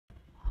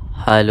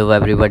Hello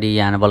everybody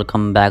and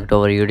welcome back to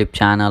our YouTube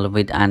channel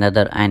with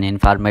another and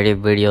informative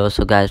video.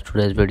 So guys,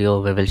 today's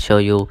video we will show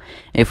you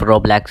if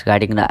Roblox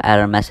getting the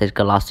error message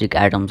classic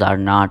items are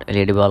not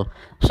editable.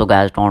 So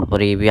guys, don't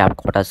worry, we have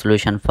got a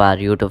solution for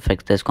you to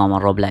fix this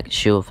common Roblox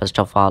issue. First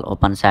of all,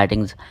 open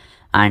settings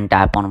and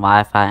tap on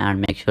Wi-Fi and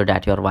make sure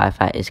that your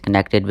Wi-Fi is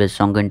connected with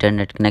strong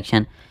internet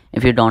connection.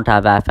 If you don't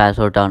have Wi-Fi,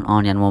 so turn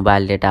on your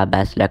mobile data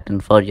by selecting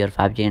for your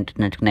 5G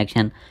internet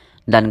connection.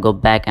 Then go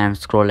back and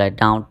scroll it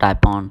down,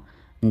 tap on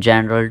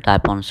general,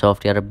 type on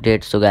software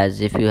update. So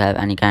guys, if you have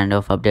any kind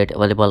of update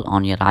available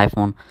on your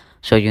iPhone,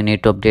 so you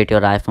need to update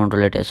your iPhone to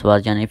latest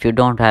version. If you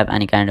don't have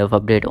any kind of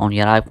update on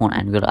your iPhone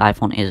and your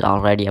iPhone is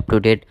already up to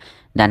date,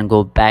 then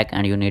go back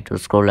and you need to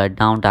scroll it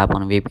down, tap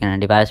on VPN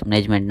and device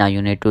management. Now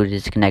you need to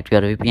disconnect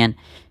your VPN.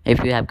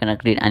 If you have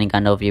connected any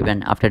kind of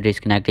VPN, after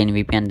disconnecting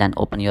VPN, then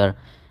open your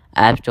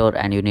App Store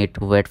and you need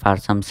to wait for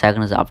some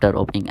seconds. After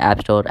opening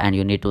App Store, and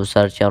you need to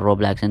search your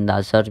Roblox in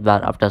the search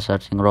bar. After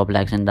searching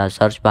Roblox in the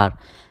search bar,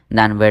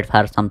 then wait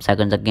for some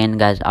seconds again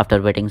guys.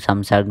 After waiting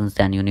some seconds,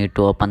 then you need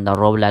to open the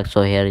Roblox.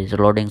 So here is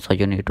loading, so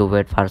you need to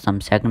wait for some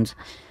seconds.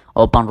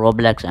 Open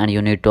Roblox and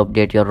you need to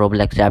update your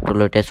Roblox app to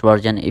latest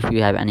version if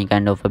you have any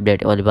kind of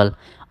update available.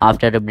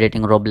 After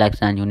updating Roblox,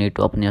 then you need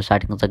to open your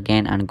settings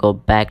again and go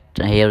back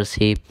to here,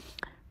 see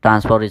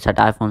transfer reset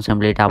iPhone,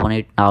 simply tap on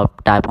it. Now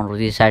tap on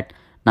reset.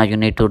 Now you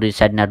need to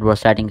reset network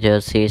settings. Here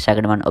see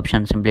second one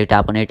option, simply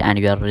tap on it and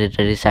your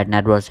reset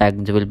network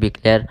settings will be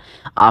clear.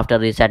 After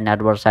reset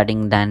network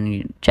setting,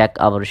 then check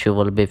our issue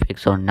will be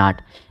fixed or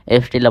not.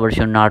 If still our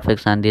issue not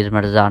fixed and these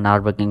methods are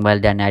not working well,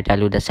 then I tell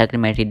you the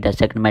second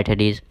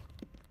method is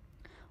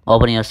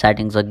open your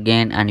settings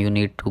again and you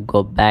need to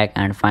go back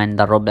and find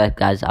the Roblox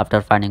guys.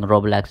 After finding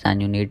Roblox, and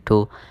you need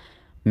to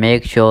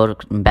make sure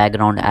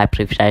background app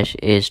refresh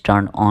is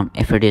turned on.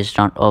 If it is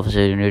turned off, so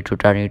you need to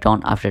turn it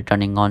on. After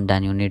turning on,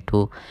 then you need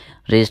to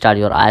restart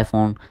your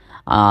iPhone.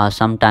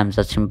 Sometimes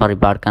a simple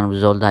reboot can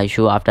resolve the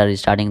issue. After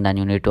restarting, then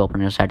you need to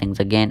open your settings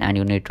again and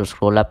you need to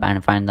scroll up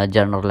and find the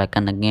general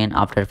icon again.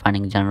 After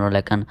finding general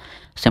icon,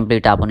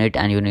 simply tap on it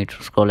and you need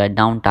to scroll it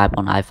down, tap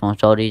on iPhone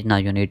storage. Now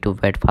you need to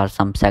wait for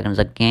some seconds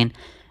again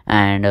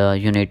and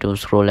you need to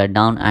scroll it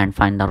down and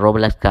find the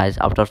Roblox guys.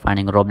 After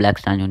finding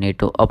Roblox, then you need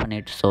to open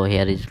it. So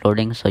here is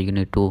loading, so you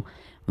need to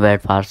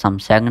wait for some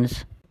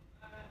seconds,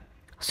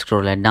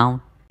 scroll it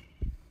down.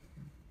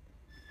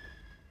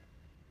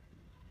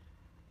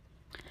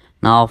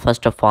 Now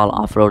first of all,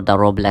 offload the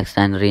Roblox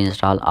and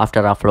reinstall.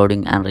 After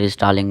offloading and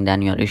reinstalling,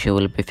 then your issue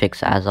will be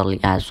fixed as early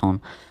as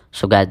soon.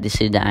 So guys,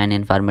 this is an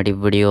informative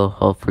video.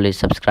 Hopefully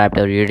subscribe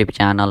to our YouTube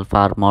channel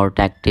for more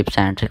tech tips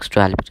and tricks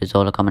to help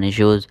resolve common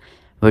issues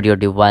with your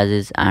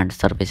devices and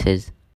services.